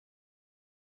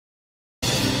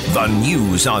The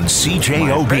news on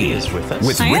CJOB is with us.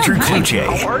 with Richard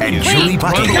CJ and Julie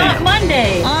Buckingham. Not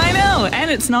Monday. I know, and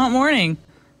it's not morning.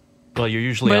 Well, you're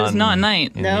usually But on it's not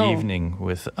night. in No. the evening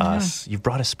with us. You've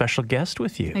brought a special guest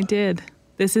with you. I did.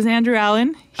 This is Andrew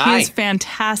Allen. He Hi. is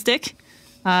fantastic.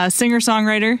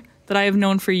 Singer-songwriter that I have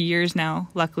known for years now,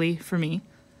 luckily for me.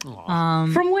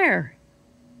 From where?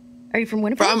 Are you from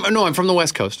Winnipeg? No, I'm from the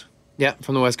West Coast. Yeah,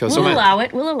 from the West Coast. We'll So allow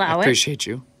it. We'll allow it. appreciate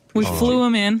you. We flew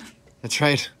him in. That's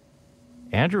right.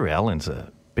 Andrew Allen's a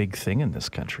big thing in this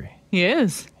country. He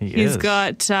is. He's is.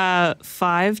 got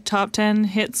 5 top 10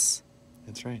 hits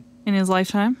That's right. in his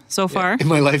lifetime so far. In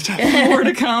my lifetime. More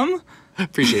to come.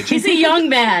 Appreciate you. He's a young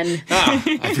man.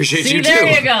 I appreciate See, you there too.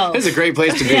 you go. This is a great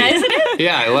place to be. Yeah, isn't it?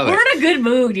 Yeah, I love it. We're in a good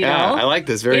mood, you Yeah, know. I like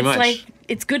this very it's much. like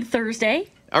it's Good Thursday.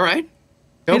 All right.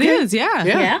 It Okay. is, yeah.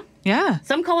 Yeah. Yeah. Yeah.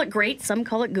 Some call it great. Some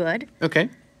call it good. Okay.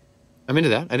 I'm into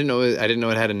that. I didn't know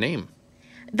it had a name.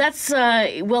 That's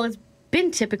well, it's been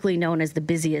typically known as the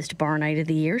busiest bar night of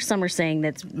the year. Some are saying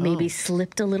that's maybe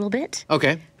slipped a little bit,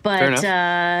 Okay. but Fair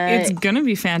enough. It's going to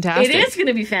be fantastic. it is going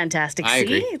to be fantastic. I See,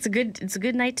 agree. it's a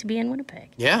good night to be in Winnipeg.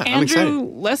 Yeah, I'm Andrew,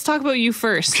 excited. let's talk about you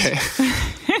first.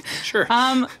 Sure.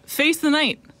 Face the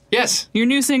Night, Yes. your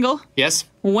new single. Yes.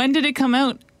 When did it come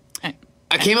out?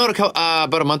 I came out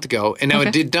about a month ago, and now Okay.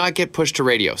 it did not get pushed to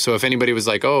radio. So if anybody was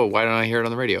like, "Oh, why don't I hear it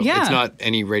on the radio?" Yeah. It's not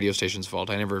any radio station's fault.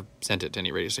 I never sent it to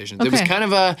any radio station. It was Okay. kind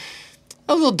of a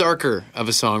little darker of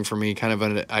a song for me.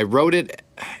 I wrote it,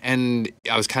 and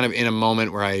I was kind of in a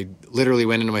moment where I literally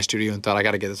went into my studio and thought, "I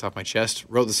got to get this off my chest."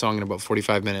 Wrote the song in about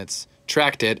 45 minutes,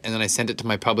 tracked it, and then I sent it to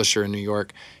my publisher in New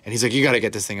York. And he's like, "You got to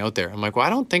get this thing out there." I'm like, "Well, I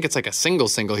don't think it's like a single.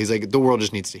 He's like, "The world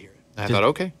just needs to hear it." And I thought,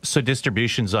 "Okay." So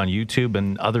distribution's on YouTube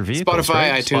and other vehicles, Spotify,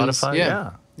 right? iTunes.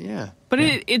 Spotify, Yeah. But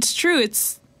it's true.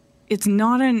 It's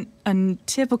not a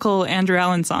typical Andrew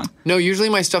Allen song. No, usually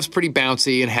my stuff's pretty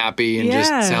bouncy and happy and Yeah.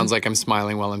 just sounds like I'm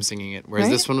smiling while I'm singing it. Whereas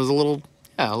Right? this one was a little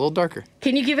darker.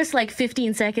 Can you give us like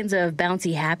 15 seconds of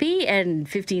bouncy happy and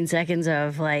 15 seconds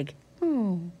of like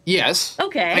Yes.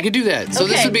 Okay. I could do that. So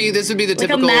Okay. this would be the like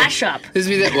typical a mashup? This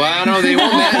would be the well, no, they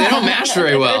don't mash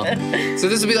very well. So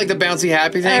this would be like the bouncy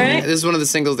happy thing. All right. This is one of the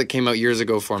singles that came out years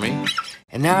ago for me.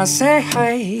 And I'll say,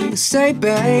 hey, say,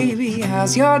 baby,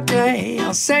 how's your day?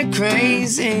 I'll say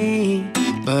crazy,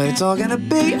 but it's all gonna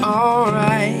be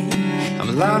alright.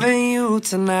 I'm loving you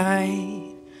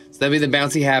tonight. So that'd be the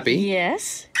bouncy happy.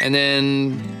 Yes. And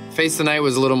then Face the Night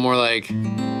was a little more like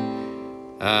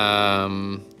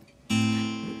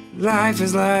Life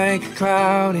is like a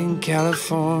cloud in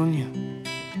California.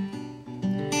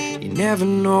 You never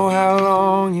know how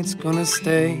long it's gonna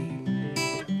stay.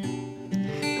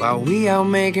 While we out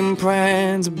making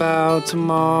plans about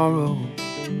tomorrow,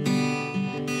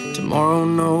 tomorrow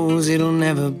knows it'll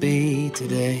never be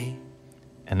today.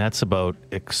 And that's about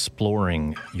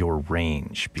exploring your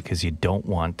range because you don't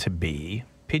want to be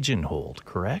pigeonholed,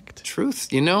 correct? truth,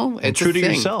 it's true a to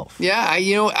thing. yourself. Yeah,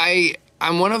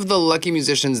 I'm one of the lucky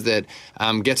musicians that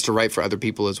gets to write for other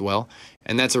people as well,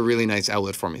 and that's a really nice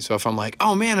outlet for me. So if I'm like,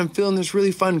 oh man, I'm feeling this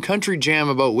really fun country jam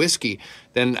about whiskey,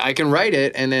 then I can write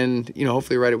it, and then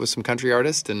hopefully write it with some country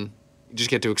artists, and you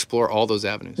just get to explore all those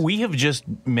avenues. We have just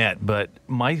met, but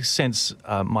my sense,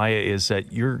 Maija, is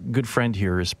that your good friend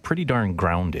here is pretty darn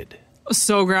grounded.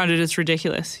 So grounded, it's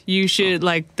ridiculous. You should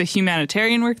like the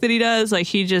humanitarian work that he does. Like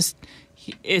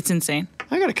it's insane.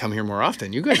 I gotta come here more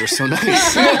often. You guys are so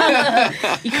nice.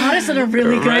 You caught us on a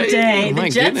really good Right? day. My The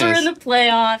Jets are in goodness. the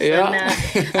playoffs.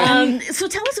 Yeah. And, so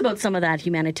tell us about some of that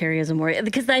humanitarianism work,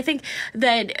 because I think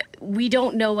that we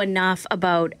don't know enough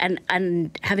about,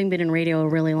 and having been in radio a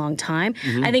really long time,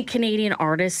 Mm-hmm. I think Canadian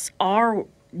artists are,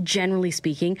 generally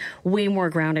speaking, way more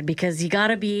grounded, because you got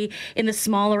to be in the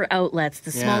smaller outlets,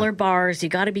 the Yeah. smaller bars. You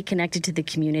got to be connected to the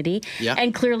community. Yeah.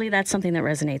 And clearly that's something that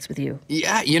resonates with you.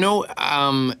 Yeah,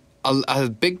 a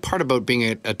big part about being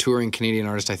a touring Canadian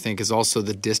artist, I think, is also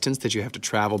the distance that you have to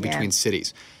travel between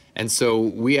cities. And so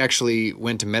we actually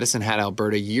went to Medicine Hat,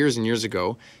 Alberta years and years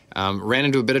ago, ran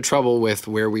into a bit of trouble with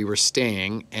where we were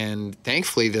staying, and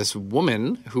thankfully this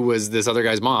woman, who was this other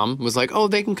guy's mom, was like, oh,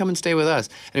 they can come and stay with us.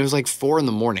 And it was like 4 a.m,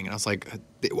 and I was like,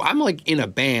 I'm like in a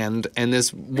band, and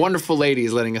this wonderful lady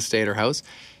is letting us stay at her house.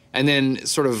 And then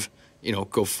sort of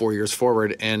go 4 years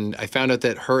forward, and I found out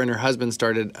that her and her husband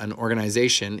started an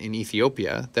organization in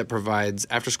Ethiopia that provides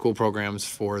after-school programs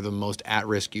for the most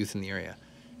at-risk youth in the area.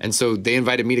 And so they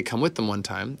invited me to come with them one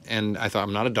time, and I thought,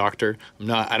 I'm not a doctor,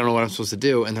 I don't know what I'm supposed to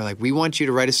do, and they're like, we want you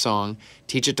to write a song,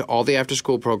 teach it to all the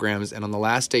after-school programs, and on the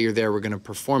last day you're there, we're going to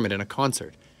perform it in a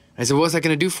concert. I said, what's that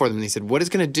going to do for them? And they said, what it's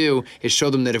going to do is show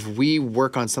them that if we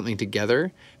work on something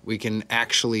together, we can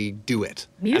actually do it.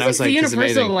 And I Music's was like, the this is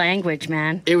universal amazing. language,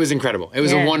 man. It was incredible. It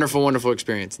was Yeah. a wonderful, wonderful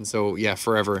experience. And so, yeah,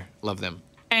 forever love them.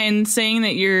 And saying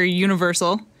that you're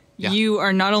universal, Yeah. you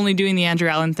are not only doing the Andrew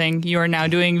Allen thing, you are now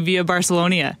doing Via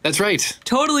Barcelonia. That's right.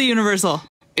 Totally universal.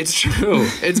 It's true.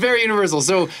 It's very universal.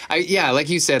 So, like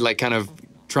you said, like kind of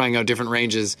trying out different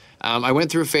ranges. I went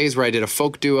through a phase where I did a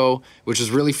folk duo, which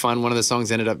was really fun. One of the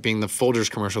songs ended up being the Folgers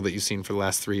commercial that you've seen for the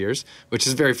last 3 years, which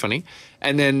is very funny.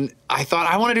 And then I thought,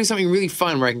 I want to do something really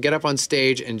fun where I can get up on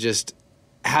stage and just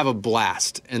have a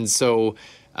blast. And so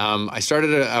I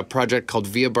started a project called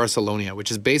Via Barcelonia, which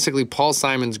is basically Paul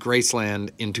Simon's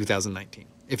Graceland in 2019,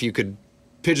 if you could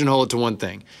pigeonhole it to one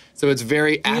thing. So it's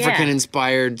very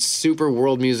African-inspired, super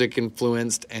world music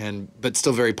influenced, but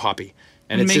still very poppy.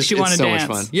 And It it's makes just you wanna it's so dance.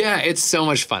 much fun. Yeah, it's so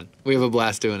much fun. We have a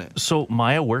blast doing it. So,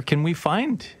 Maija, where can we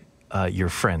find your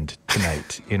friend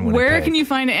tonight in Winnipeg? Where can you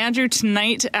find Andrew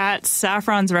tonight at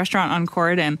Saffron's Restaurant on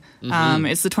Corridon?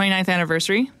 It's the 29th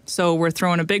anniversary, so we're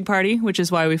throwing a big party, which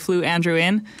is why we flew Andrew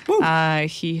in.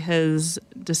 He has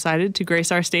decided to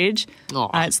grace our stage.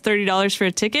 It's $30 for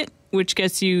a ticket, which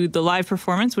gets you the live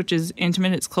performance, which is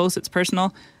intimate, it's close, it's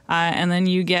personal. And then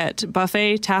you get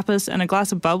buffet, tapas, and a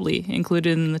glass of bubbly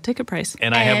included in the ticket price.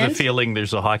 And I have the feeling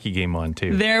there's a hockey game on,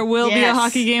 too. There will be a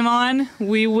hockey game on.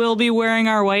 We will be wearing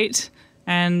our white.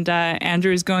 And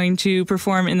Andrew is going to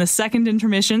perform in the second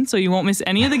intermission, so you won't miss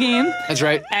any of the game. That's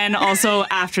right. And also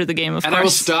after the game, of And course. I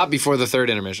will stop before the third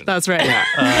intermission. That's right. Yeah.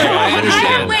 I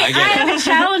understand. Wait, I have a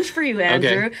challenge for you, Andrew.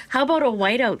 Okay. How about a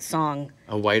whiteout song?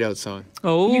 A whiteout song.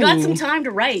 Oh. You got some time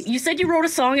to write. You said you wrote a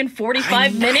song in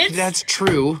 45 minutes. That's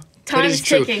true. Time that is is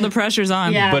true. ticking. The pressure's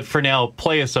on. Yeah. But for now,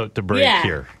 play us out to break Yeah.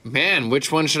 here. Man,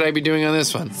 which one should I be doing on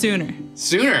this one? Sooner.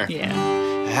 Sooner. Yeah.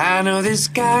 I know this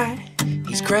guy,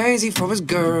 he's crazy for his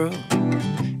girl.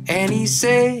 And he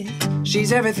said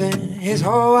she's everything, his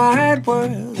whole wide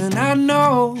world. And I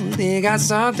know they got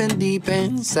something deep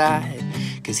inside,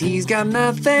 'cause he's got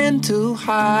nothing to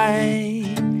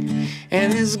hide.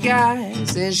 And this guy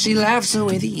says she laughs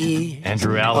away the years.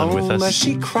 Andrew Allen with But us.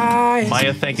 she cries.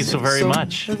 Maija, thank you so very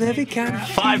much. Of every kind.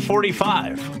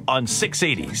 5:45 on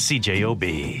 680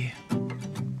 CJOB.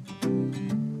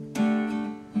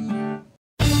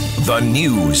 The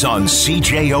news on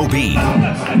CJOB.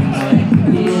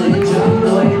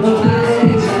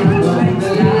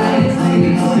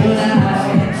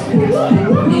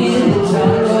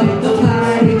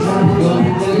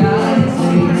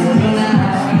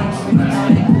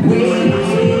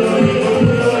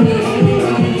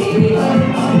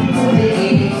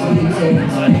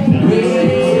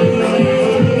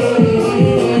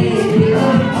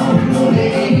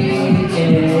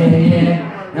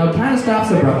 Now it kind of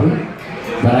stops abruptly,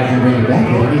 but I can bring it back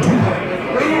at any time.